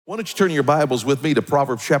Why don't you turn your Bibles with me to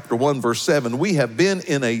Proverbs chapter 1, verse 7. We have been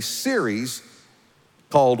in a series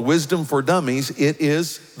called Wisdom for Dummies. It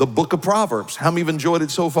is the book of Proverbs. How many have enjoyed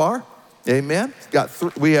it so far? Amen.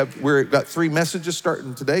 We've got three messages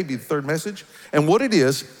starting today, be the third message. And what it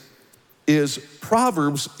is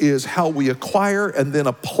Proverbs is how we acquire and then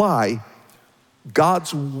apply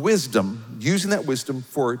God's wisdom, using that wisdom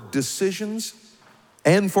for decisions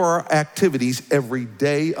and for our activities every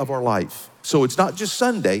day of our life. So it's not just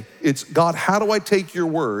Sunday, it's God, how do I take your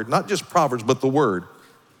word, not just Proverbs, but the word.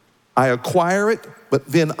 I acquire it, but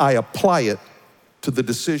then I apply it to the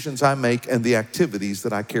decisions I make and the activities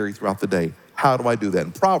that I carry throughout the day. How do I do that?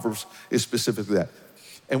 And Proverbs is specifically that.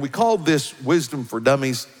 And we call this Wisdom for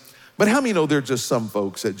Dummies, but how many know there are just some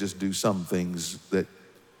folks that just do some things that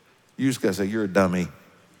you just gotta say, you're a dummy.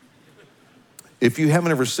 If you haven't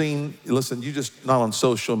ever seen, listen, you just not on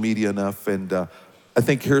social media enough, and I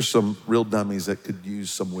think here's some real dummies that could use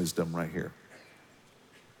some wisdom right here.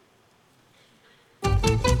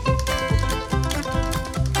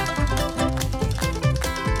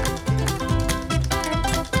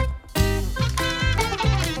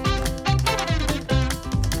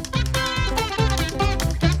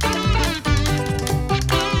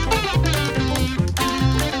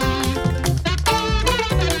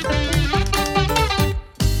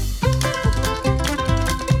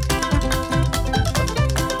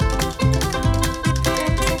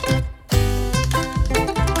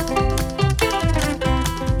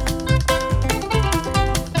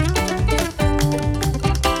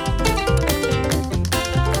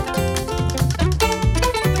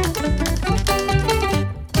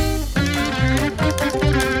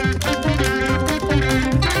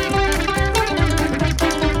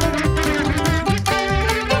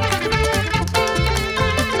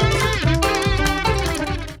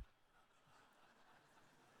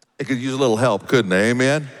 It could use a little help, couldn't it?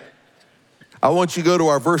 Amen? I want you to go to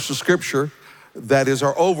our verse of scripture that is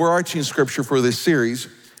our overarching scripture for this series.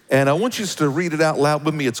 And I want you to read it out loud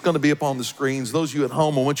with me. It's going to be up on the screens. Those of you at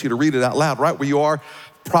home, I want you to read it out loud right where you are.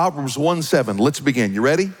 Proverbs 1:7. Let's begin. You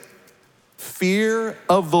ready? Fear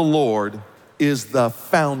of the Lord is the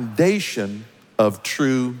foundation of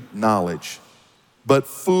true knowledge, but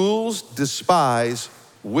fools despise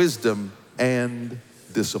wisdom and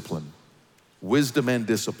discipline. Wisdom and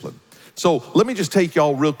discipline. So let me just take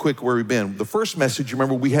y'all real quick where we've been. The first message,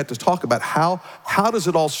 remember, we had to talk about how does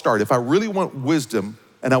it all start? If I really want wisdom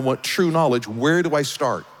and I want true knowledge, where do I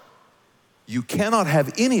start? You cannot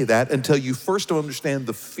have any of that until you first understand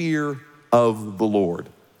the fear of the Lord.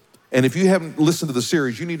 And if you haven't listened to the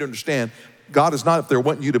series, you need to understand God is not up there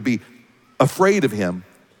wanting you to be afraid of him.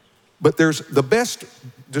 But there's the best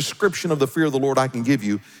description of the fear of the Lord I can give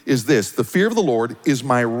you is this. The fear of the Lord is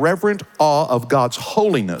my reverent awe of God's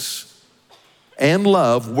holiness and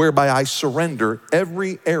love, whereby I surrender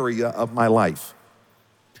every area of my life.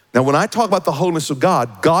 Now, when I talk about the holiness of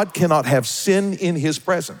God, God cannot have sin in his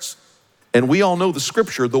presence. And we all know the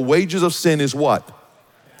scripture, the wages of sin is what?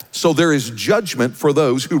 So there is judgment for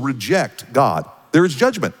those who reject God. There is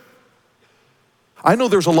judgment. I know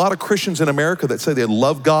there's a lot of Christians in America that say they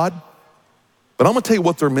love God, but I'm gonna tell you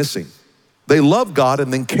what they're missing. They love God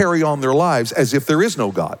and then carry on their lives as if there is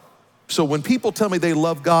no God. So when people tell me they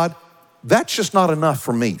love God, that's just not enough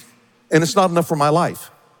for me. And it's not enough for my life.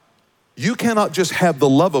 You cannot just have the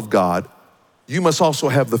love of God, you must also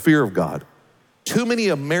have the fear of God. Too many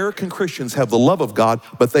American Christians have the love of God,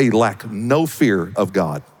 but they lack no fear of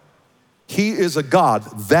God. He is a God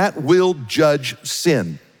that will judge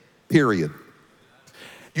sin, period.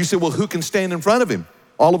 You say, well, who can stand in front of him?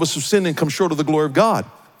 All of us have sinned and come short of the glory of God.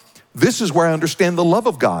 This is where I understand the love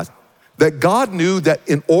of God. That God knew that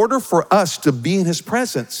in order for us to be in his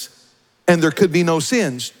presence and there could be no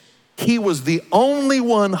sins, he was the only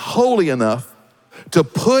one holy enough to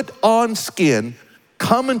put on skin,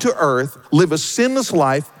 come into earth, live a sinless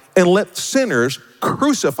life, and let sinners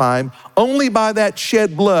crucify him. Only by that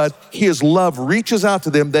shed blood, his love reaches out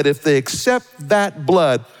to them that if they accept that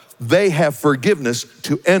blood, they have forgiveness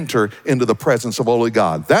to enter into the presence of holy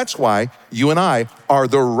God. That's why you and I are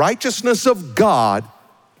the righteousness of God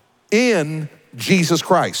in Jesus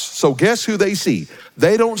Christ. So guess who they see?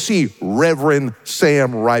 They don't see Reverend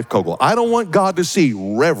Sam Reifkogel. I don't want God to see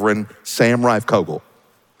Reverend Sam Reifkogel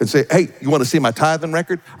and say, hey, you want to see my tithing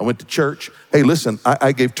record? I went to church. Hey, listen,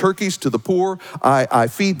 I gave turkeys to the poor. I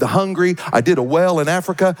feed the hungry. I did a well in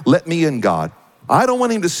Africa. Let me in, God. I don't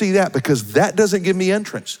want him to see that because that doesn't give me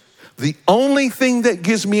entrance. The only thing that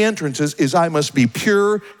gives me entrances is I must be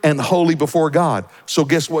pure and holy before God. So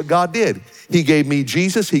guess what God did? He gave me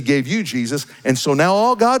Jesus, he gave you Jesus, and so now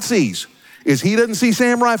all God sees is he doesn't see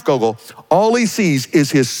Sam Reifkogel. All he sees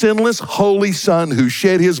is his sinless, holy son who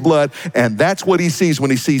shed his blood, and that's what he sees when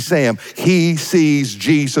he sees Sam. He sees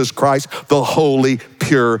Jesus Christ, the holy,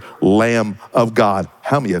 pure Lamb of God.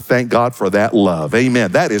 How many of you thank God for that love?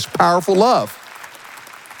 Amen. That is powerful love.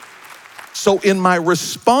 So in my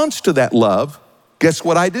response to that love, guess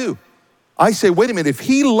what I do? I say, wait a minute, if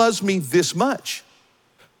he loves me this much,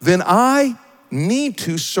 then I need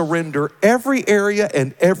to surrender every area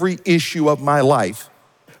and every issue of my life.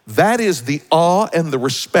 That is the awe and the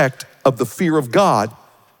respect of the fear of God,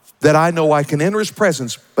 that I know I can enter his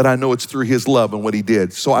presence, but I know it's through his love and what he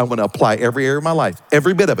did. So I want to apply every area of my life,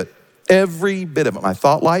 every bit of it, my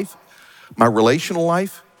thought life, my relational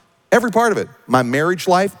life, every part of it, my marriage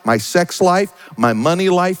life, my sex life, my money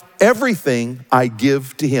life, everything I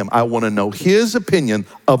give to him. I want to know his opinion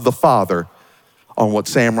of the Father on what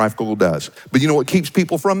Sam Reifkogel does. But you know what keeps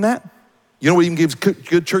people from that? You know what even gives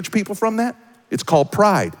good church people from that? It's called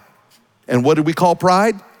pride. And what do we call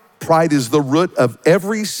pride? Pride is the root of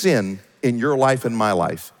every sin in your life and my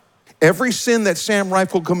life. Every sin that Sam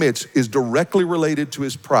Reifkogel commits is directly related to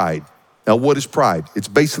his pride. Now, what is pride? It's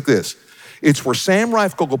basically this. It's where Sam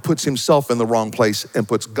Reifkogel puts himself in the wrong place and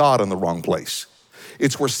puts God in the wrong place.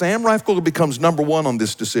 It's where Sam Reifkogel becomes number one on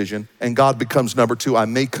this decision and God becomes number two. I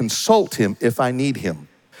may consult him if I need him.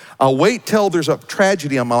 I'll wait till there's a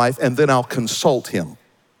tragedy in my life and then I'll consult him.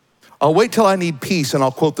 I'll wait till I need peace and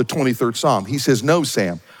I'll quote the 23rd Psalm. He says, no,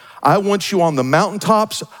 Sam, I want you on the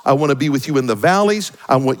mountaintops. I want to be with you in the valleys.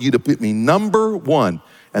 I want you to put me number one.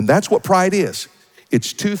 And that's what pride is.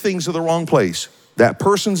 It's two things in the wrong place. That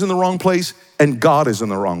person's in the wrong place and God is in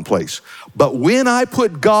the wrong place. But when I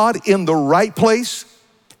put God in the right place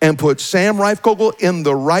and put Sam Reifkogel in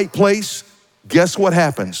the right place, guess what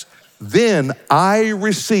happens? Then I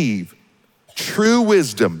receive true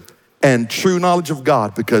wisdom and true knowledge of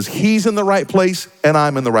God because he's in the right place and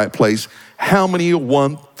I'm in the right place. How many of you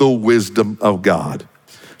want the wisdom of God?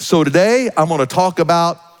 So today I'm going to talk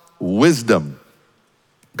about wisdom.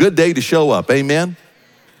 Good day to show up, amen?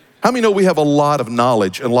 How many know we have a lot of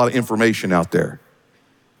knowledge and a lot of information out there?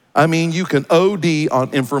 I mean, you can OD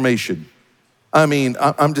on information. I mean,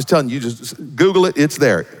 I'm just telling you, just Google it, it's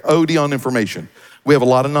there. OD on information. We have a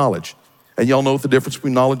lot of knowledge. And y'all know the difference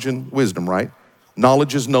between knowledge and wisdom, right?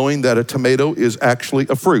 Knowledge is knowing that a tomato is actually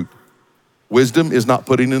a fruit. Wisdom is not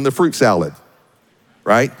putting in the fruit salad,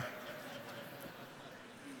 right?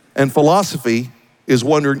 And philosophy is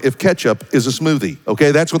wondering if ketchup is a smoothie,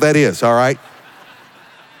 okay? That's what that is, all right?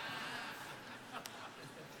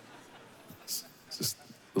 Just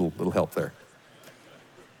a little help there.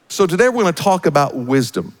 So today we're going to talk about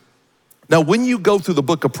wisdom. Now, when you go through the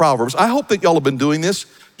book of Proverbs, I hope that y'all have been doing this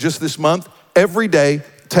just this month. Every day,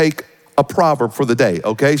 take a proverb for the day,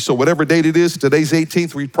 okay? So whatever date it is, today's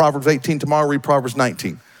 18th, read Proverbs 18, tomorrow read Proverbs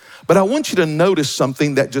 19. But I want you to notice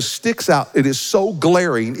something that just sticks out. It is so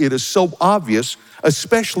glaring, it is so obvious,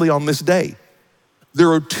 especially on this day.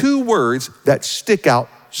 There are two words that stick out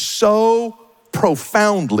so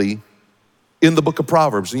profoundly in the book of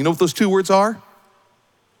Proverbs. And you know what those two words are?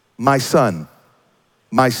 My son,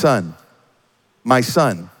 my son, my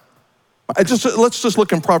son. Let's just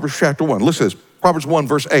look in Proverbs chapter 1. Listen to this, Proverbs 1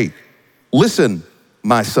 verse 8. Listen,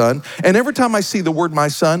 my son. And every time I see the word my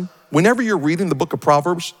son, whenever you're reading the book of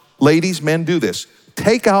Proverbs, ladies, men, do this.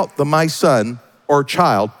 Take out the my son or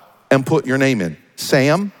child and put your name in.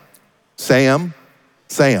 Sam, Sam,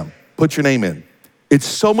 Sam. Put your name in. It's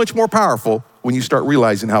so much more powerful when you start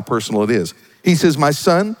realizing how personal it is. He says, my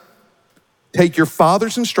son, take your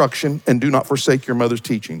father's instruction and do not forsake your mother's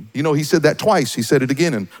teaching. You know, he said that twice. He said it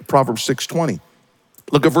again in Proverbs 6:20.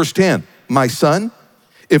 Look at verse 10. My son,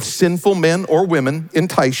 if sinful men or women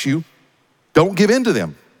entice you, don't give in to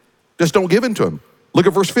them. Just don't give in to them. Look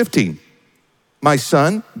at verse 15. My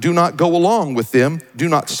son, do not go along with them. Do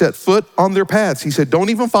not set foot on their paths. He said, don't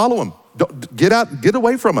even follow them. Don't, get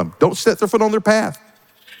away from them. Don't set their foot on their path.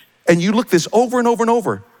 And you look this over and over and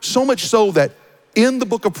over. So much so that in the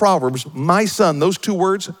book of Proverbs, my son, those two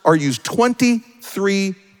words are used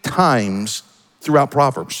 23 times throughout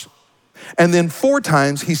Proverbs. And then 4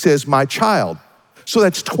 times he says, my child. So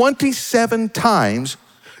that's 27 times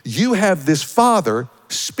you have this father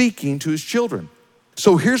speaking to his children.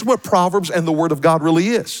 So here's what Proverbs and the Word of God really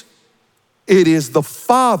is. It is the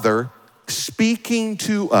Father speaking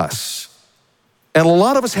to us. And a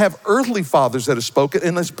lot of us have earthly fathers that have spoken,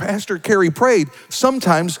 and as Pastor Carey prayed,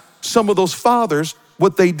 sometimes some of those fathers,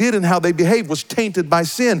 what they did and how they behaved was tainted by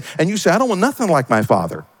sin. And you say, I don't want nothing like my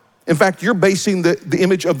father. In fact, you're basing the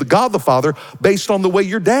image of the God the Father based on the way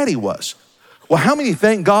your daddy was. Well, how many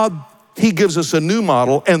thank God he gives us a new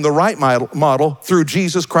model and the right model through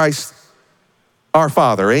Jesus Christ, Our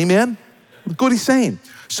Father, amen? Look what he's saying.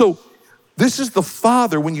 So this is the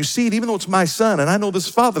Father, when you see it, even though it's my son, and I know this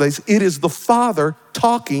Father, it is the Father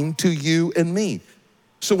talking to you and me.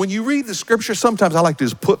 So when you read the scripture, sometimes I like to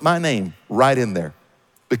just put my name right in there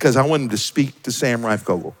because I want him to speak to Sam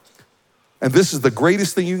Reifkogel. And this is the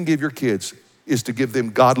greatest thing you can give your kids, is to give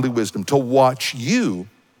them godly wisdom, to watch you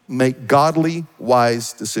make godly,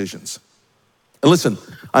 wise decisions. And listen,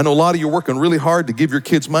 I know a lot of you are working really hard to give your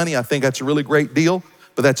kids money. I think that's a really great deal,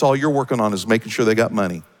 but that's all you're working on, is making sure they got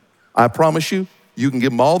money. I promise you, you can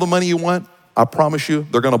give them all the money you want. I promise you,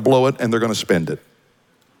 they're gonna blow it and they're gonna spend it.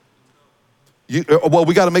 Well,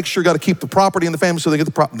 we gotta make sure, gotta keep the property in the family so they get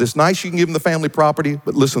the property. It's nice you can give them the family property,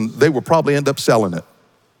 but listen, they will probably end up selling it.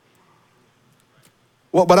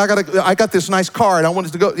 Well, but I got this nice car and I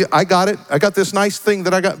wanted to go, yeah, I got it. I got this nice thing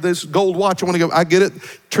that I got, this gold watch, I wanna go, I get it.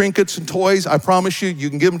 Trinkets and toys, I promise you, you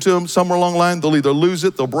can give them to them somewhere along the line. They'll either lose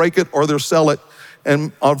it, they'll break it, or they'll sell it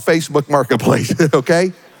and on Facebook Marketplace,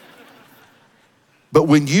 okay? But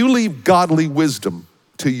when you leave godly wisdom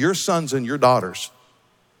to your sons and your daughters,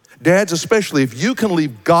 dads especially, if you can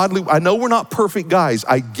leave godly, I know we're not perfect guys,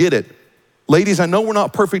 I get it. Ladies, I know we're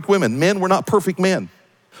not perfect women. Men, we're not perfect men.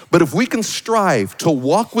 But if we can strive to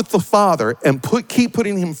walk with the Father and keep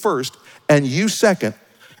putting him first and you second,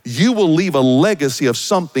 you will leave a legacy of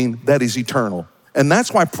something that is eternal. And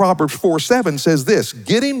that's why Proverbs 4:7 says this: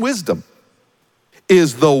 getting wisdom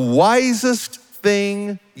is the wisest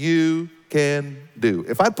thing you can do.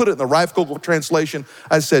 If I put it in the Reifkogel translation,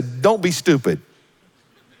 I said, don't be stupid.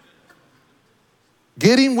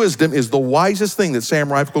 Getting wisdom is the wisest thing that Sam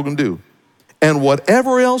Reifkogel can do. And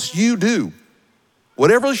whatever else you do,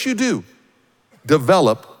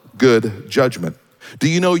 develop good judgment. Do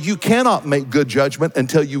you know you cannot make good judgment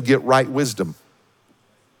until you get right wisdom?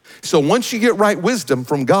 So once you get right wisdom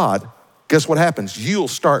from God, guess what happens? You'll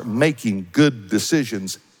start making good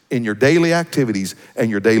decisions in your daily activities and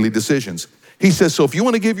your daily decisions. He says, so if you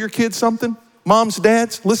want to give your kids something, moms,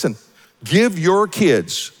 dads, listen, give your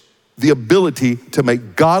kids the ability to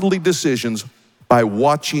make godly decisions by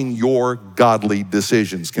watching your godly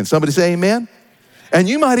decisions. Can somebody say amen? And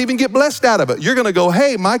you might even get blessed out of it. You're gonna go,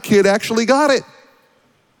 hey, my kid actually got it.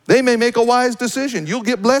 They may make a wise decision. You'll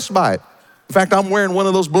get blessed by it. In fact, I'm wearing one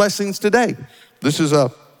of those blessings today.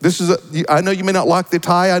 I know you may not like the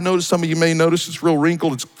tie. I noticed some of you may notice it's real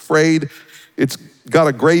wrinkled, it's frayed. It's got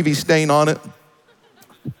a gravy stain on it.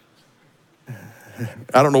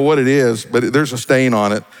 I don't know what it is, but there's a stain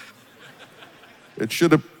on it.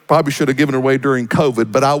 Probably should have given it away during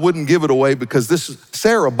COVID, but I wouldn't give it away because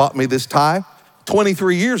Sarah bought me this tie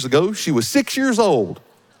 23 years ago. She was 6 years old.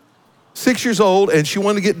 6 years old, and she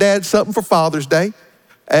wanted to get Dad something for Father's Day.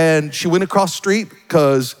 And she went across the street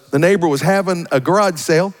because the neighbor was having a garage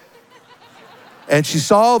sale. And she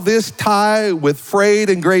saw this tie with frayed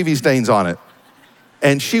and gravy stains on it.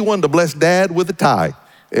 And she wanted to bless Dad with a tie.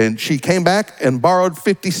 And she came back and borrowed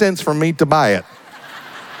 50 cents from me to buy it.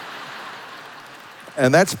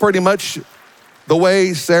 And that's pretty much the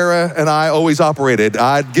way Sarah and I always operated.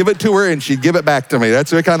 I'd give it to her and she'd give it back to me.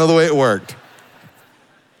 That's kind of the way it worked.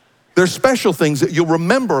 There's special things that you'll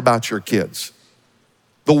remember about your kids.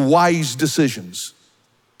 The wise decisions.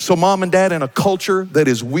 So mom and dad, in a culture that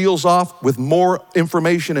is wheels off with more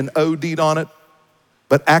information and OD'd on it,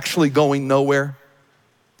 but actually going nowhere,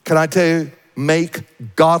 can I tell you,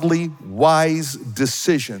 make godly, wise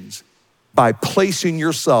decisions by placing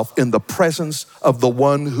yourself in the presence of the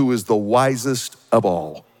one who is the wisest of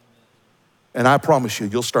all. And I promise you,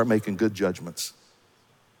 you'll start making good judgments.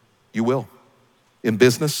 You will. In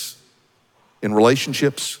business, in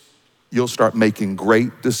relationships, you'll start making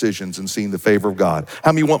great decisions and seeing the favor of God.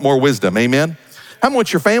 How many want more wisdom? Amen? How many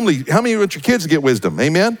want your kids to get wisdom?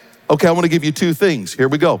 Amen? Okay, I want to give you two things. Here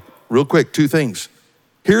we go. Real quick, two things.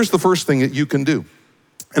 Here's the first thing that you can do.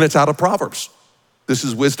 And it's out of Proverbs. This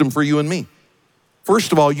is wisdom for you and me.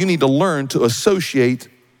 First of all, you need to learn to associate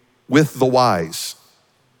with the wise.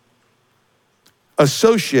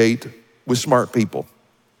 Associate with smart people.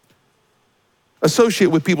 Associate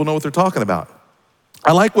with people who know what they're talking about.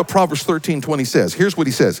 I like what Proverbs 13:20 says. Here's what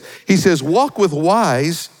he says. He says, walk with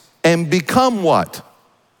wise and become what?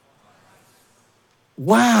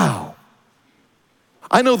 Wow.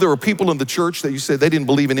 I know there were people in the church that you said they didn't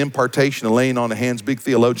believe in impartation and laying on of hands. Big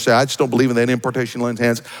theologians say, I just don't believe in that impartation and laying on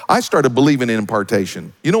hands. I started believing in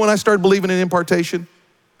impartation. You know when I started believing in impartation?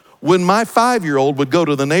 When my 5-year-old would go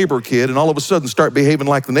to the neighbor kid and all of a sudden start behaving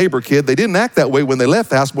like the neighbor kid. They didn't act that way when they left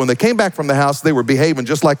the house, but when they came back from the house, they were behaving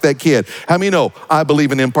just like that kid. How many know I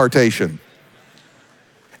believe in impartation?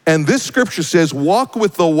 And this scripture says, walk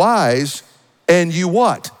with the wise and you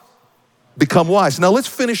what? become wise. Now let's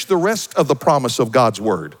finish the rest of the promise of God's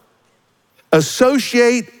word.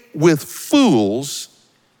 Associate with fools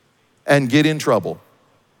and get in trouble.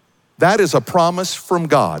 That is a promise from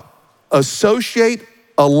God. Associate,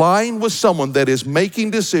 align with someone that is making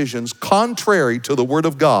decisions contrary to the word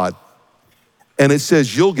of God, and it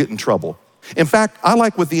says you'll get in trouble. In fact, I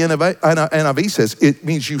like what the NIV says. It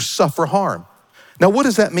means you suffer harm. Now, what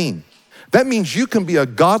does that mean? That means you can be a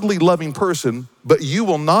godly, loving person, but you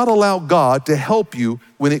will not allow God to help you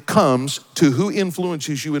when it comes to who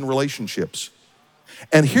influences you in relationships.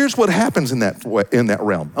 And here's what happens in that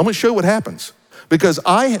realm. I'm gonna show you what happens. Because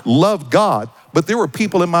I love God, but there were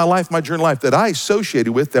people in my life, my journey life, that I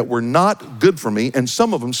associated with that were not good for me, and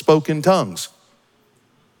some of them spoke in tongues.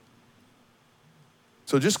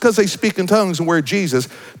 So just because they speak in tongues and wear Jesus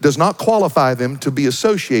does not qualify them to be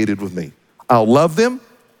associated with me. I'll love them,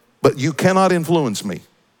 but you cannot influence me.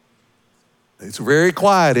 It's very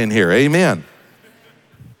quiet in here, amen.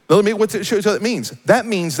 Let me, what that means? That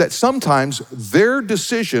means that sometimes their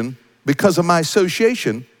decision, because of my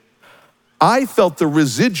association, I felt the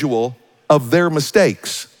residual of their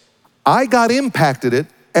mistakes. I got impacted,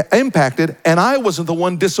 and I wasn't the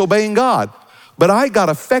one disobeying God, but I got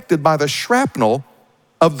affected by the shrapnel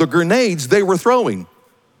of the grenades they were throwing.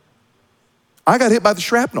 I got hit by the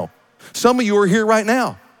shrapnel. Some of you are here right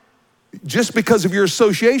now. Just because of your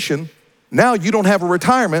association, now you don't have a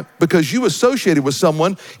retirement because you associated with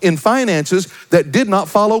someone in finances that did not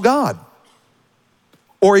follow God.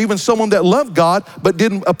 Or even someone that loved God but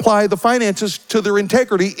didn't apply the finances to their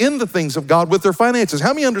integrity in the things of God with their finances.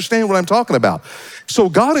 How many understand what I'm talking about? So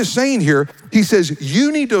God is saying here, he says,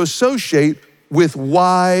 you need to associate with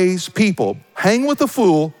wise people. Hang with a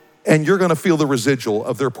fool and you're gonna feel the residual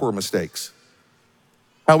of their poor mistakes.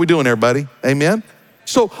 How we doing, everybody? Amen?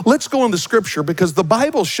 So let's go into scripture because the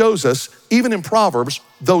Bible shows us, even in Proverbs,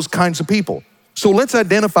 those kinds of people. So let's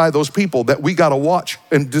identify those people that we gotta watch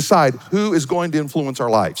and decide who is going to influence our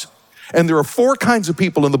lives. And there are 4 kinds of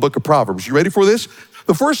people in the book of Proverbs. You ready for this?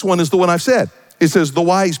 The first one is the one I've said. It says the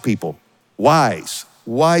wise people. Wise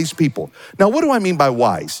people. Now, what do I mean by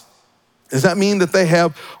wise? Does that mean that they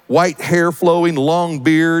have white hair flowing, long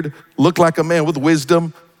beard, look like a man with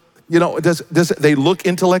wisdom? You know, does they look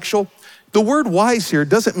intellectual? The word wise here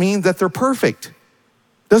doesn't mean that they're perfect.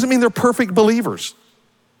 Doesn't mean they're perfect believers,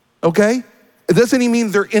 okay? It doesn't even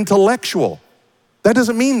mean they're intellectual. That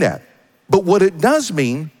doesn't mean that. But what it does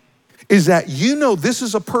mean is that you know this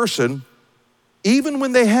is a person, even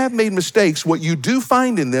when they have made mistakes, what you do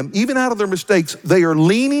find in them, even out of their mistakes, they are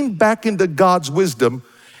leaning back into God's wisdom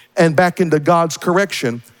and back into God's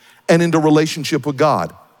correction and into relationship with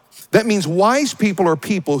God. That means wise people are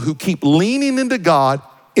people who keep leaning into God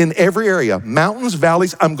in every area. Mountains,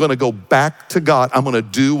 valleys, I'm gonna go back to God. I'm gonna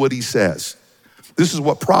do what he says. This is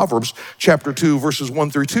what Proverbs chapter 2, verses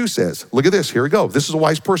 1 through 2 says. Look at this, here we go. This is a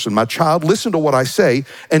wise person. My child, listen to what I say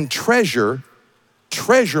and treasure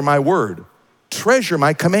my word, treasure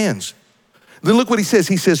my commands. Then look what he says.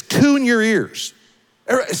 He says, tune your ears.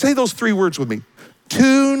 Say those 3 words with me.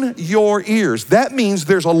 Tune your ears. That means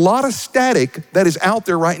there's a lot of static that is out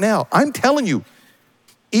there right now. I'm telling you,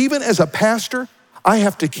 even as a pastor, I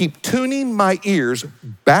have to keep tuning my ears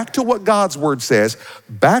back to what God's word says,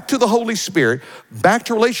 back to the Holy Spirit, back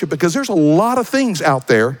to relationship, because there's a lot of things out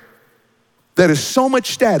there that is so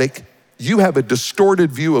much static, you have a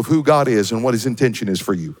distorted view of who God is and what his intention is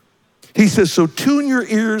for you. He says, so tune your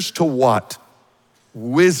ears to what?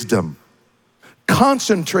 Wisdom.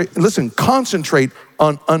 Concentrate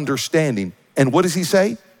on understanding. And what does he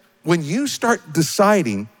say? When you start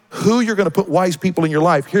deciding who you're gonna put wise people in your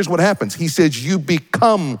life, here's what happens. He says, you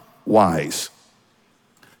become wise.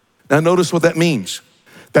 Now notice what that means.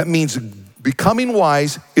 That means becoming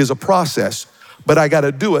wise is a process, but I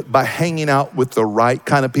gotta do it by hanging out with the right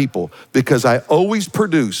kind of people because I always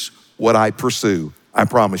produce what I pursue, I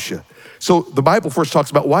promise you. So the Bible first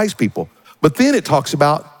talks about wise people, but then it talks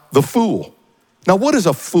about the fool. Now what is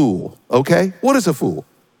a fool, okay? What is a fool?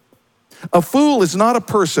 A fool is not a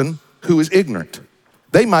person who is ignorant.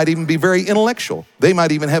 They might even be very intellectual. They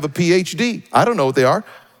might even have a PhD. I don't know what they are,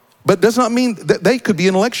 but does not mean that they could be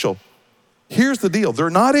intellectual. Here's the deal. They're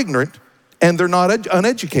not ignorant and they're not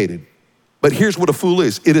uneducated. But here's what a fool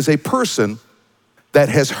is. It is a person that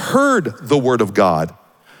has heard the word of God,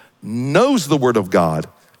 knows the word of God,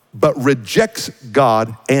 but rejects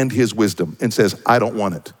God and his wisdom and says, I don't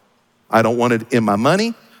want it. I don't want it in my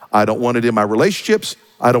money. I don't want it in my relationships.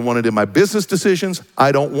 I don't want it in my business decisions.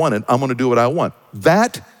 I don't want it. I'm gonna do what I want.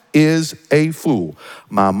 That is a fool.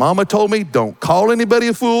 My mama told me, don't call anybody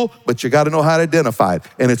a fool, but you gotta know how to identify it.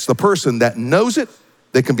 And it's the person that knows it,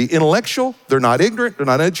 They can be intellectual, they're not ignorant, they're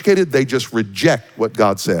not educated, they just reject what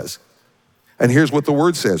God says. And here's what the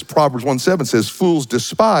word says. Proverbs 1:7 says, fools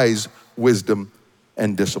despise wisdom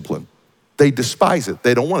and discipline. They despise it,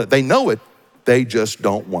 they don't want it. They know it, they just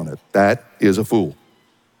don't want it. That is a fool.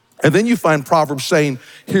 And then you find Proverbs saying,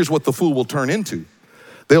 here's what the fool will turn into.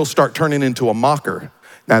 They'll start turning into a mocker.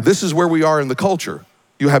 Now this is where we are in the culture.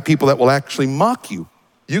 You have people that will actually mock you.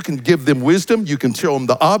 You can give them wisdom, you can show them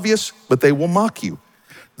the obvious, but they will mock you.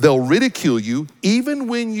 They'll ridicule you even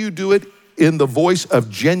when you do it in the voice of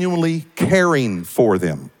genuinely caring for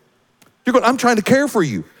them. You're going, I'm trying to care for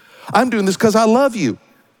you. I'm doing this because I love you.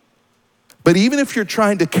 But even if you're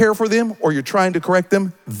trying to care for them or you're trying to correct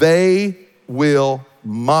them, they will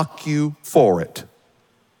mock you for it.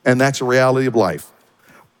 And that's a reality of life.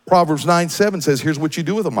 Proverbs 9:7 says, here's what you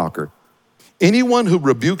do with a mocker. Anyone who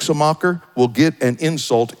rebukes a mocker will get an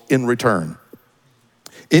insult in return.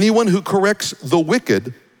 Anyone who corrects the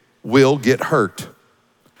wicked will get hurt.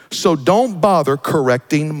 So don't bother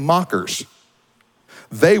correcting mockers.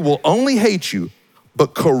 They will only hate you,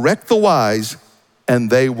 but correct the wise and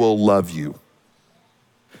they will love you.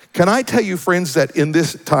 Can I tell you, friends, that in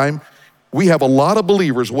this time, we have a lot of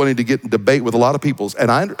believers wanting to get in debate with a lot of peoples, and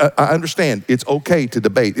I understand it's okay to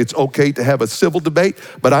debate. It's okay to have a civil debate,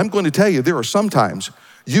 but I'm going to tell you there are some times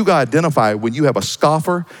you got to identify when you have a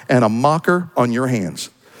scoffer and a mocker on your hands.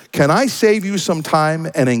 Can I save you some time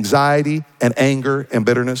and anxiety and anger and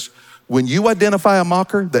bitterness? When you identify a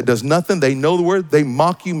mocker that does nothing, they know the word, they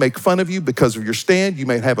mock you, make fun of you because of your stand. You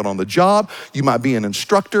may have it on the job. You might be an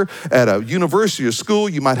instructor at a university or school.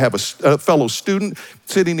 You might have a fellow student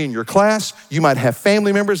sitting in your class. You might have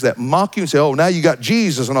family members that mock you and say, oh, now you got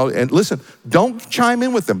Jesus and all. And listen, don't chime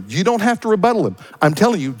in with them. You don't have to rebuttal them. I'm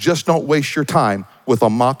telling you, just don't waste your time with a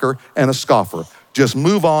mocker and a scoffer. Just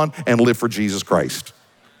move on and live for Jesus Christ.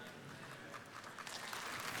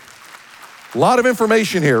 A lot of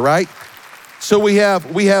information here, right? So we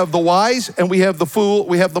have the wise and we have the fool,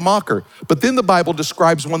 we have the mocker. But then the Bible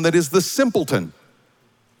describes one that is the simpleton.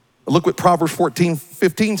 Look what Proverbs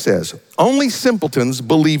 14:15 says. Only simpletons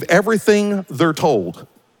believe everything they're told.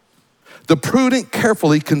 The prudent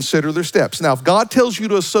carefully consider their steps. Now, if God tells you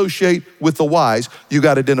to associate with the wise, you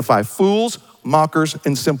got to identify fools, mockers,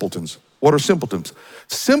 and simpletons. What are simpletons?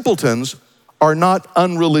 Simpletons are not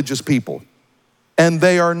unreligious people. And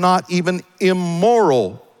they are not even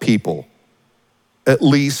immoral people, at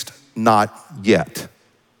least not yet.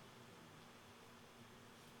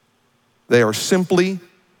 They are simply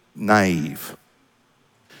naive.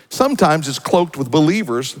 Sometimes it's cloaked with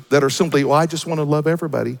believers that are simply, well, I just want to love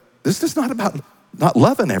everybody. This is not about not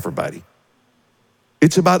loving everybody.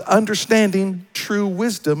 It's about understanding true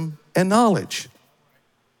wisdom and knowledge.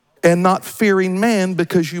 And not fearing man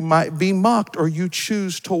because you might be mocked, or you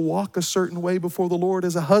choose to walk a certain way before the Lord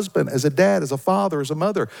as a husband, as a dad, as a father, as a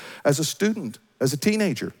mother, as a student, as a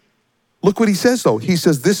teenager. Look what he says though. He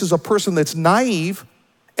says this is a person that's naive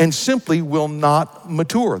and simply will not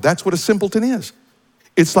mature. That's what a simpleton is.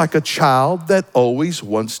 It's like a child that always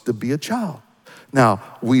wants to be a child. Now,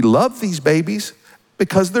 we love these babies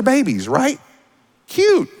because they're babies, right?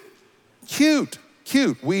 Cute, cute,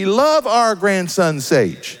 cute. We love our grandson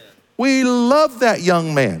Sage. We love that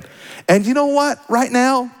young man. And you know what? Right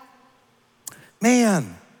now,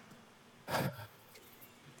 man,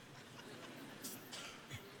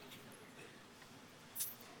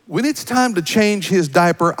 when it's time to change his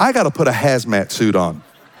diaper, I got to put a hazmat suit on.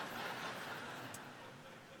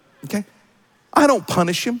 Okay? I don't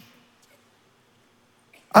punish him.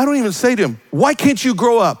 I don't even say to him, why can't you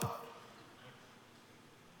grow up?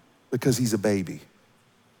 Because he's a baby.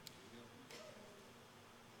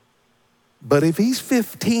 But if he's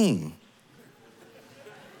 15,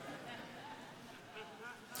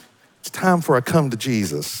 it's time for a come to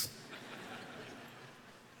Jesus.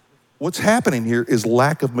 What's happening here is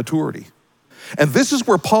lack of maturity. And this is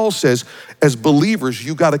where Paul says, as believers,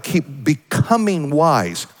 you got to keep becoming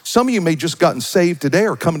wise. Some of you may just gotten saved today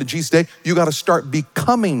or coming to Jesus today. You got to start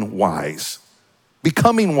becoming wise.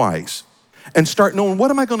 Becoming wise. And start knowing, what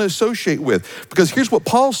am I going to associate with? Because here's what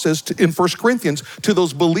Paul says in 1 Corinthians to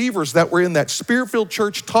those believers that were in that spirit-filled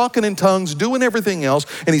church, talking in tongues, doing everything else,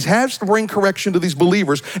 and he has to bring correction to these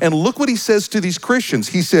believers. And look what he says to these Christians.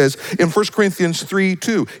 He says in 1 Corinthians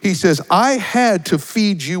 3:2, he says, I had to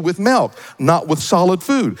feed you with milk, not with solid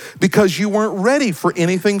food, because you weren't ready for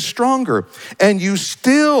anything stronger, and you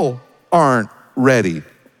still aren't ready.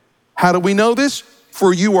 How do we know this?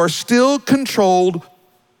 For you are still controlled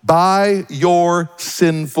by your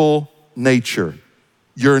sinful nature.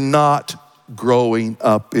 You're not growing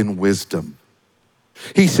up in wisdom.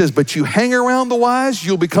 He says, but you hang around the wise,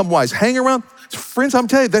 you'll become wise. Hang around. Friends, I'm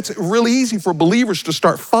telling you, that's really easy for believers to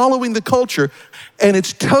start following the culture, and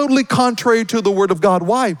it's totally contrary to the Word of God.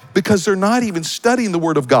 Why? Because they're not even studying the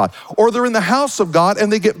Word of God, or they're in the house of God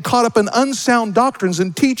and they get caught up in unsound doctrines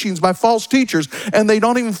and teachings by false teachers, and they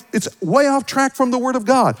don't even, it's way off track from the Word of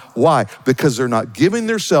God. Why? Because they're not giving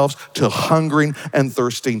themselves to hungering and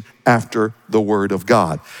thirsting after the Word of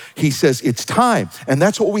God. He says it's time, and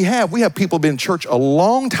that's what we have. We have people been in church a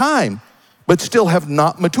long time, but still have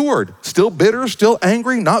not matured, still bitter, still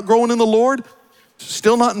angry, not growing in the Lord,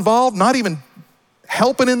 still not involved, not even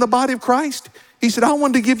helping in the body of Christ. He said, I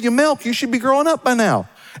wanted to give you milk. You should be growing up by now.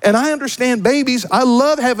 And I understand babies. I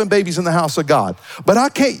love having babies in the house of God,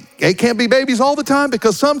 but they can't be babies all the time,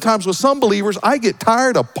 because sometimes with some believers, I get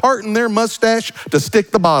tired of parting their mustache to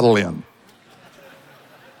stick the bottle in.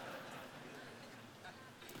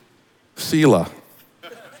 Selah.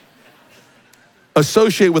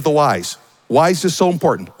 Associate with the wise. Wise is so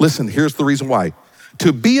important. Listen, here's the reason why.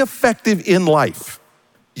 To be effective in life,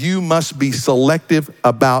 you must be selective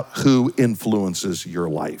about who influences your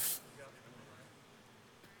life.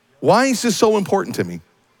 Why is this so important to me?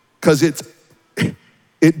 Because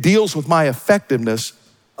it deals with my effectiveness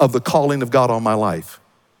of the calling of God on my life.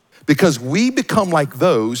 Because we become like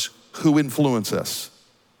those who influence us.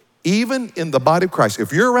 Even in the body of Christ,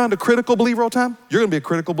 if you're around a critical believer all the time, you're gonna be a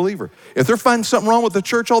critical believer. If they're finding something wrong with the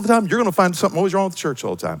church all the time, you're gonna find something always wrong with the church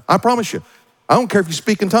all the time. I promise you. I don't care if you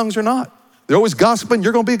speak in tongues or not. They're always gossiping,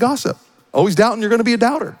 you're gonna be a gossip. Always doubting, you're gonna be a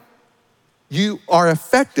doubter. You are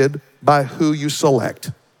affected by who you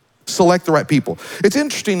select. Select the right people. It's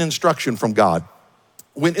interesting instruction from God.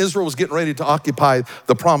 When Israel was getting ready to occupy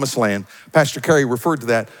the promised land, Pastor Kerry referred to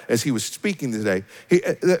that as he was speaking today,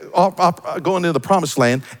 going into the promised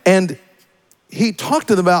land, and he talked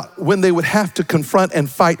to them about when they would have to confront and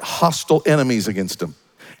fight hostile enemies against them.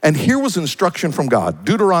 And here was instruction from God,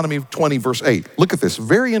 Deuteronomy 20, verse 8. Look at this,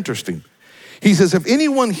 very interesting. He says, if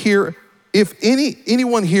anyone here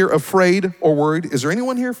afraid or worried, is there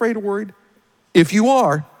anyone here afraid or worried? If you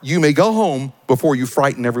are, you may go home before you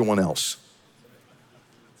frighten everyone else.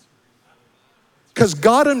 Because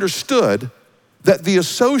God understood that the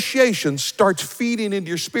association starts feeding into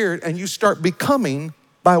your spirit, and you start becoming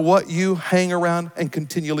by what you hang around and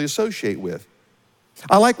continually associate with.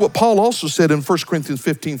 I like what Paul also said in 1 Corinthians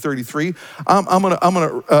 15:33. I'm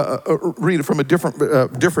gonna read it from a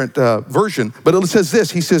different version, but it says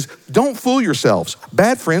this. He says, don't fool yourselves.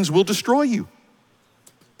 Bad friends will destroy you.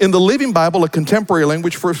 In the Living Bible, a contemporary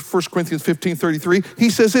language, 1 Corinthians 15:33, he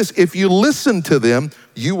says this, if you listen to them,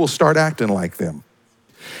 you will start acting like them.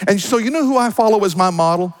 And so you know who I follow as my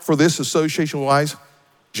model for this association wise?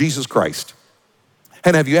 Jesus Christ.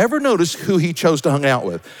 And have you ever noticed who he chose to hang out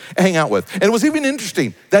with? And it was even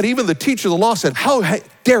interesting that even the teacher of the law said, how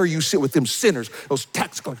dare you sit with them sinners, those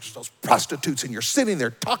tax collectors, those prostitutes, and you're sitting there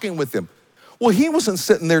talking with them. Well, he wasn't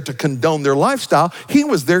sitting there to condone their lifestyle. He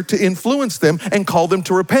was there to influence them and call them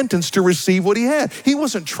to repentance to receive what he had. He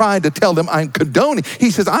wasn't trying to tell them I'm condoning.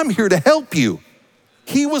 He says, I'm here to help you.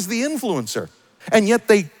 He was the influencer. And yet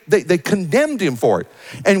they condemned him for it.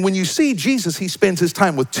 And when you see Jesus, he spends his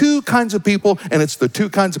time with two kinds of people, and it's the two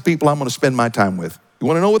kinds of people I'm gonna spend my time with. You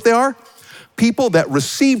wanna know what they are? People that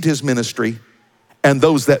received his ministry and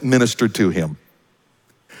those that ministered to him.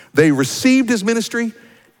 They received his ministry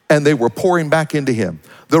and they were pouring back into him.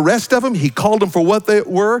 The rest of them, he called them for what they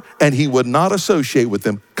were, and he would not associate with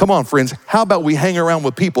them. Come on, friends, how about we hang around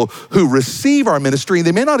with people who receive our ministry?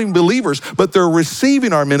 They may not even be believers, but they're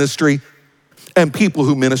receiving our ministry, and people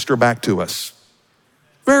who minister back to us.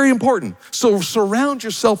 Very important. So surround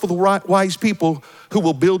yourself with wise people who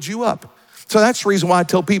will build you up. So that's the reason why I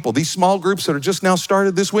tell people, these small groups that are just now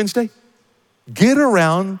started this Wednesday, get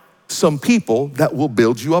around some people that will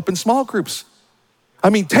build you up in small groups. I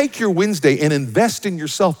mean, take your Wednesday and invest in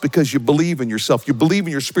yourself because you believe in yourself. You believe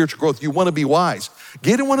in your spiritual growth. You want to be wise.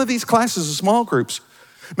 Get in one of these classes of small groups.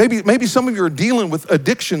 Maybe some of you are dealing with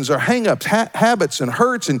addictions or hang-ups, habits and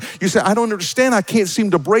hurts, and you say, I don't understand, I can't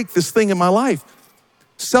seem to break this thing in my life.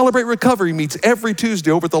 Celebrate Recovery meets every Tuesday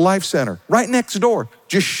over at the Life Center, right next door.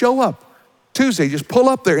 Just show up. Tuesday, just pull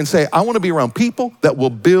up there and say, I want to be around people that will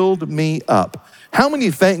build me up. How many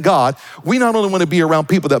thank God we not only want to be around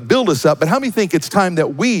people that build us up, but how many think it's time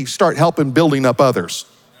that we start helping building up others?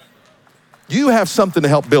 You have something to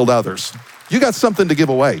help build others. You got something to give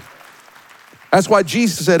away. That's why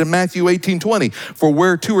Jesus said in Matthew 18:20, for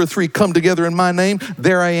where two or three come together in my name,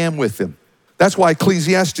 there I am with them. That's why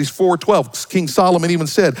Ecclesiastes 4:12, King Solomon even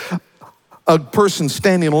said, A person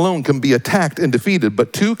standing alone can be attacked and defeated,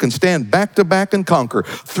 but two can stand back to back and conquer.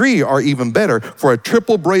 Three are even better, for a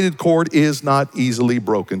triple braided cord is not easily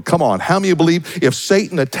broken. Come on, how many believe if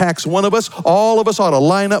Satan attacks one of us, all of us ought to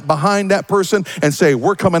line up behind that person and say,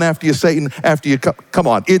 we're coming after you, Satan, after you come. Come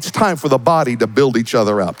on, it's time for the body to build each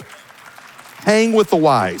other up. Hang with the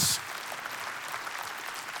wise.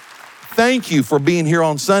 Thank you for being here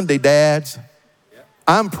on Sunday, dads.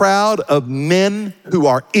 I'm proud of men who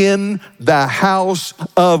are in the house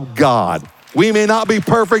of God. We may not be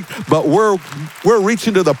perfect, but we're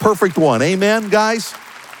reaching to the perfect one. Amen, guys?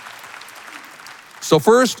 So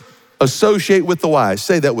first, associate with the wise.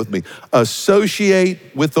 Say that with me. Associate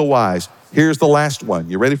with the wise. Here's the last one.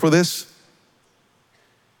 You ready for this?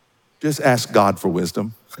 Just ask God for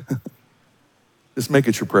wisdom. Just make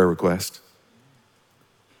it your prayer request.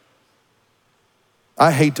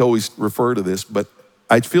 I hate to always refer to this, but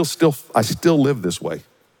I still live this way.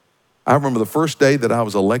 I remember the first day that I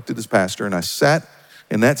was elected as pastor, and I sat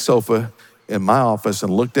in that sofa in my office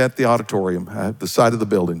and looked at the auditorium at the side of the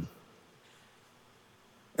building.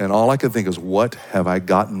 And all I could think is, what have I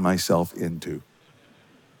gotten myself into?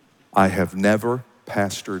 I have never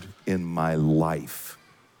pastored in my life.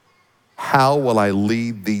 How will I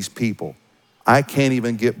lead these people? I can't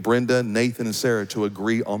even get Brenda, Nathan, and Sarah to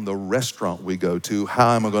agree on the restaurant we go to.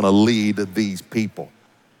 How am I going to lead these people?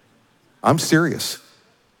 I'm serious.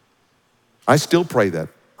 I still pray that.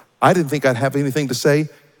 I didn't think I'd have anything to say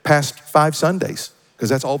past 5 Sundays because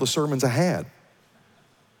that's all the sermons I had.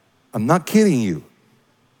 I'm not kidding you.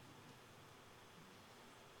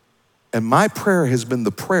 And my prayer has been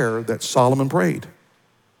the prayer that Solomon prayed.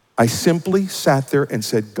 I simply sat there and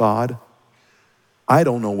said, God, I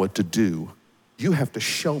don't know what to do. You have to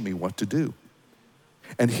show me what to do.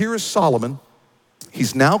 And here is Solomon.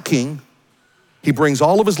 He's now king. He brings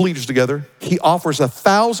all of his leaders together. He offers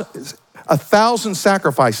 1,000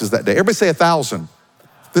 sacrifices that day. Everybody say 1,000.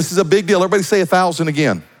 This is a big deal. Everybody say 1,000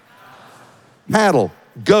 again. Cattle,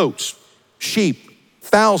 goats, sheep,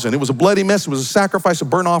 1,000. It was a bloody mess. It was a sacrifice, a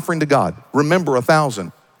burnt offering to God. Remember,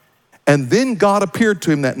 1,000. And then God appeared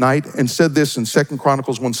to him that night and said this in 2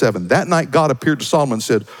 Chronicles 1:7. That night God appeared to Solomon and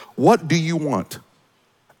said, what do you want?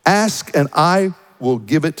 Ask and I will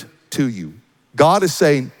give it to you. God is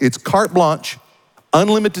saying it's carte blanche,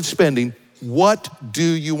 unlimited spending. What do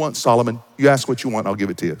you want, Solomon? You ask what you want, I'll give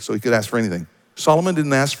it to you. So he could ask for anything. Solomon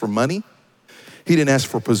didn't ask for money. He didn't ask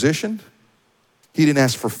for position. He didn't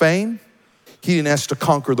ask for fame. He didn't ask to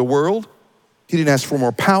conquer the world. He didn't ask for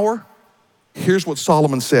more power. Here's what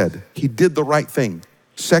Solomon said. He did the right thing.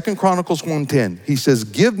 2 Chronicles 1:10, he says,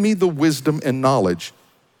 give me the wisdom and knowledge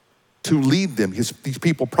to lead them, these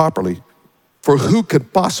people properly, for who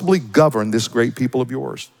could possibly govern this great people of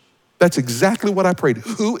yours? That's exactly what I prayed.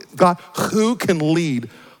 God, who can lead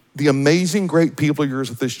the amazing great people of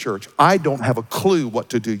yours at this church? I don't have a clue what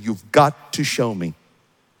to do. You've got to show me.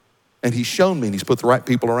 And he's shown me, and he's put the right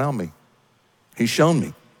people around me. He's shown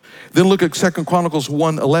me. Then look at 2 Chronicles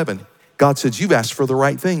 1:11. God says, you've asked for the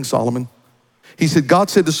right thing, Solomon. He said,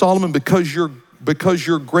 God said to Solomon, because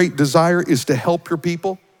your great desire is to help your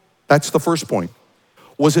people. That's the first point.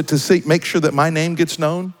 Was it to make sure that my name gets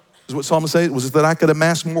known? Is what Solomon said? Was it that I could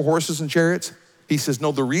amass more horses and chariots? He says,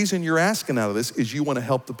 no, the reason you're asking out of this is you want to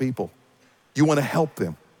help the people. You want to help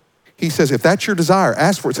them. He says, if that's your desire,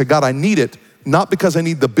 ask for it. Say, God, I need it, not because I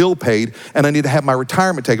need the bill paid and I need to have my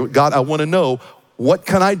retirement taken. But God, I want to know, what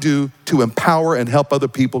can I do to empower and help other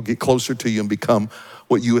people get closer to you and become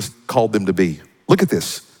what you have called them to be? Look at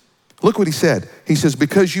this. Look what he said. He says,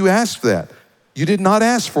 because you asked that, you did not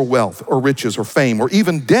ask for wealth or riches or fame or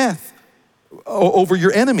even death over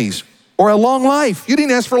your enemies or a long life. You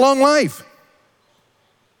didn't ask for long life.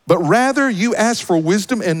 But rather you asked for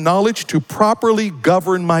wisdom and knowledge to properly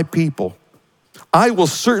govern my people. I will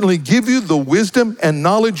certainly give you the wisdom and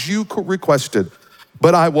knowledge you requested.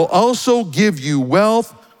 But I will also give you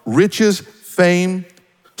wealth, riches, fame,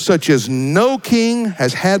 such as no king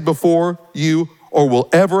has had before you or will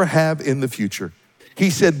ever have in the future. He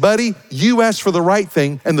said, buddy, you asked for the right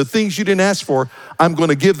thing, and the things you didn't ask for, I'm going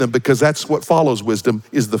to give them, because that's what follows wisdom,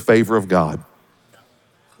 is the favor of God.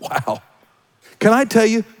 Wow. Can I tell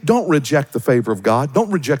you, don't reject the favor of God. Don't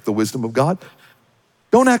reject the wisdom of God.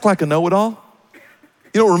 Don't act like a know-it-all.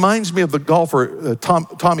 You know, it reminds me of the golfer,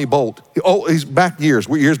 Tommy Bolt. He's back years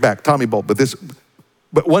back, Tommy Bolt.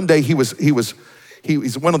 But one day he was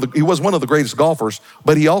one of the greatest golfers,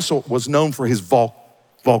 but he also was known for his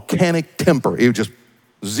volcanic temper. He would just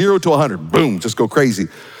 0 to 100, boom, just go crazy.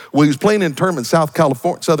 Well, he was playing in a tournament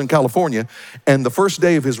in Southern California, and the first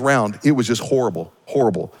day of his round, it was just horrible,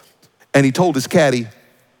 horrible. And he told his caddy,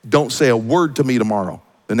 don't say a word to me tomorrow.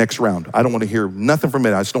 the next round. I don't want to hear nothing from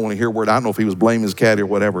it. I just don't want to hear a word. I don't know if he was blaming his caddy or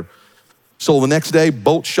whatever. So the next day,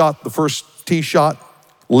 Bolt shot the first tee shot,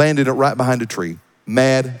 landed it right behind a tree.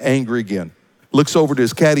 Mad, angry again. Looks over to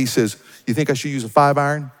his caddy, says, you think I should use a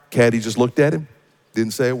 5-iron? Caddy just looked at him,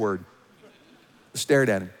 didn't say a word. Stared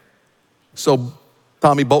at him. So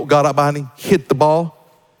Tommy Bolt got up behind him, hit the ball,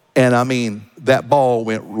 and I mean, that ball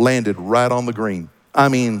landed right on the green. I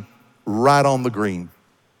mean, right on the green.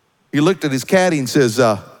 He looked at his caddy and says,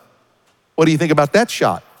 what do you think about that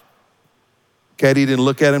shot? Caddy didn't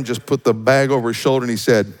look at him, just put the bag over his shoulder, and he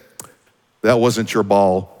said, that wasn't your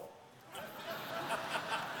ball.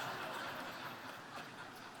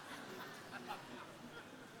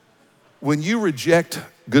 When you reject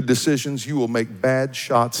good decisions, you will make bad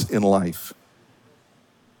shots in life.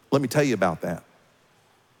 Let me tell you about that.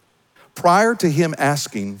 Prior to him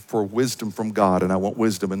asking for wisdom from God, and I want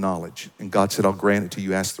wisdom and knowledge, and God said, I'll grant it to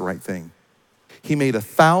you, ask the right thing. He made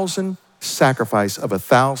 1,000 sacrifice of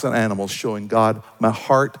 1,000 animals, showing God, my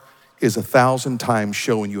heart is 1,000 times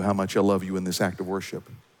showing you how much I love you in this act of worship.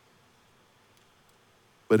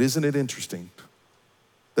 But isn't it interesting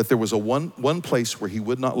that there was one place where he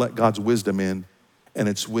would not let God's wisdom in, and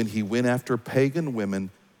it's when he went after pagan women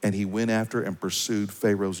and he went after and pursued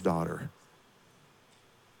Pharaoh's daughter.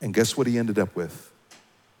 And guess what he ended up with?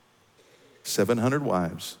 700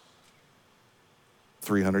 wives,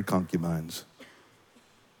 300 concubines,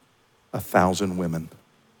 1,000 women.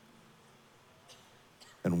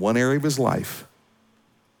 In one area of his life,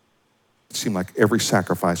 it seemed like every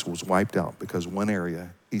sacrifice was wiped out because one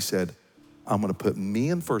area, he said, I'm gonna put me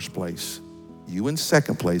in first place, you in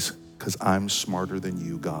second place, because I'm smarter than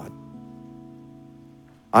you, God.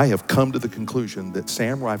 I have come to the conclusion that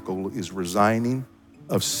Sam Reifkohl is resigning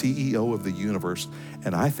of CEO of the universe,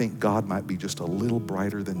 and I think God might be just a little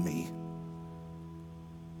brighter than me.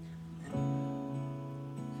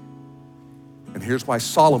 And here's why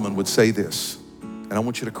Solomon would say this, and I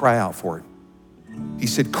want you to cry out for it. He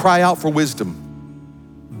said, cry out for wisdom.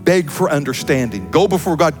 Beg for understanding. Go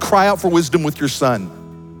before God, cry out for wisdom with your son.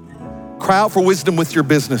 Cry out for wisdom with your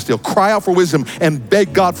business deal. Cry out for wisdom and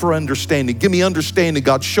beg God for understanding. Give me understanding,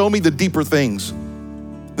 God. Show me the deeper things.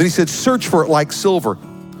 Then he said, search for it like silver.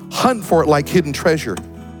 Hunt for it like hidden treasure.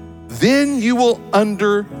 Then you will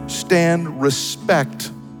understand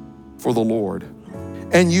respect for the Lord.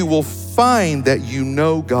 And you will find that you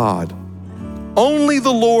know God. Only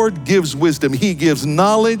the Lord gives wisdom. He gives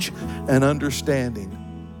knowledge and understanding.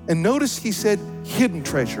 And notice he said hidden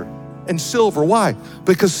treasure and silver. Why?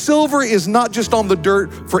 Because silver is not just on the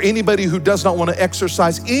dirt for anybody who does not want to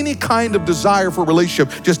exercise any kind of desire for a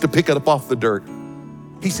relationship just to pick it up off the dirt.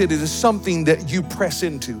 He said it is something that you press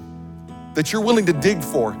into, that you're willing to dig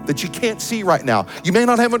for, that you can't see right now. You may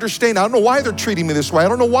not have understanding. I don't know why they're treating me this way. I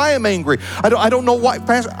don't know why I'm angry. I don't know why,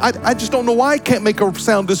 Pastor, I just don't know why I can't make a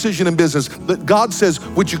sound decision in business. But God says,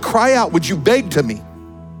 would you cry out, would you beg to me?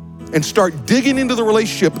 And start digging into the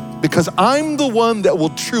relationship, because I'm the one that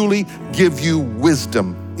will truly give you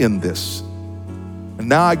wisdom in this. And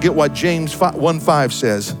now I get what James 1:5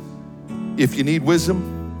 says. If you need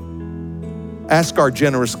wisdom, ask our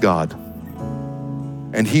generous God,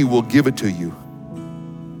 and he will give it to you,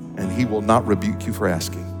 and he will not rebuke you for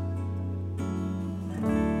asking.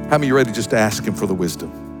 How many of you ready just to ask him for the wisdom?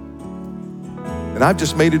 And I've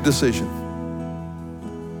just made a decision.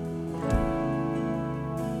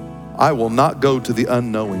 I will not go to the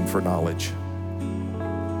unknowing for knowledge.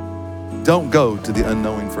 Don't go to the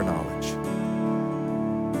unknowing for knowledge.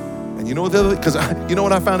 And you know what because you know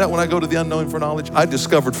what I found out when I go to the unknowing for knowledge? I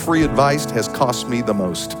discovered free advice has cost me the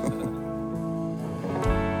most.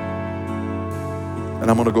 And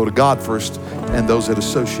I'm gonna go to God first and those that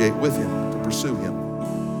associate with him to pursue him.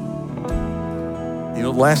 You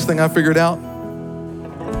know the last thing I figured out?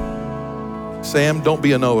 Sam, don't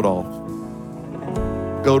be a know-it-all.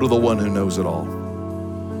 Go to the one who knows it all.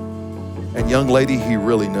 And young lady, he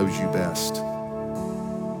really knows you best.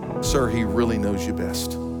 Sir, he really knows you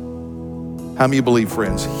best. How many believe,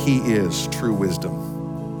 friends, he is true wisdom,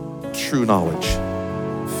 true knowledge.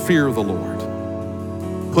 Fear the Lord.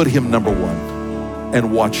 Put him number one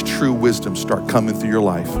and watch true wisdom start coming through your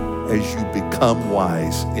life as you become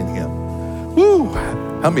wise in him. Woo!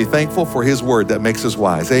 How many thankful for his word that makes us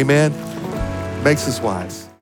wise? Amen? Makes us wise.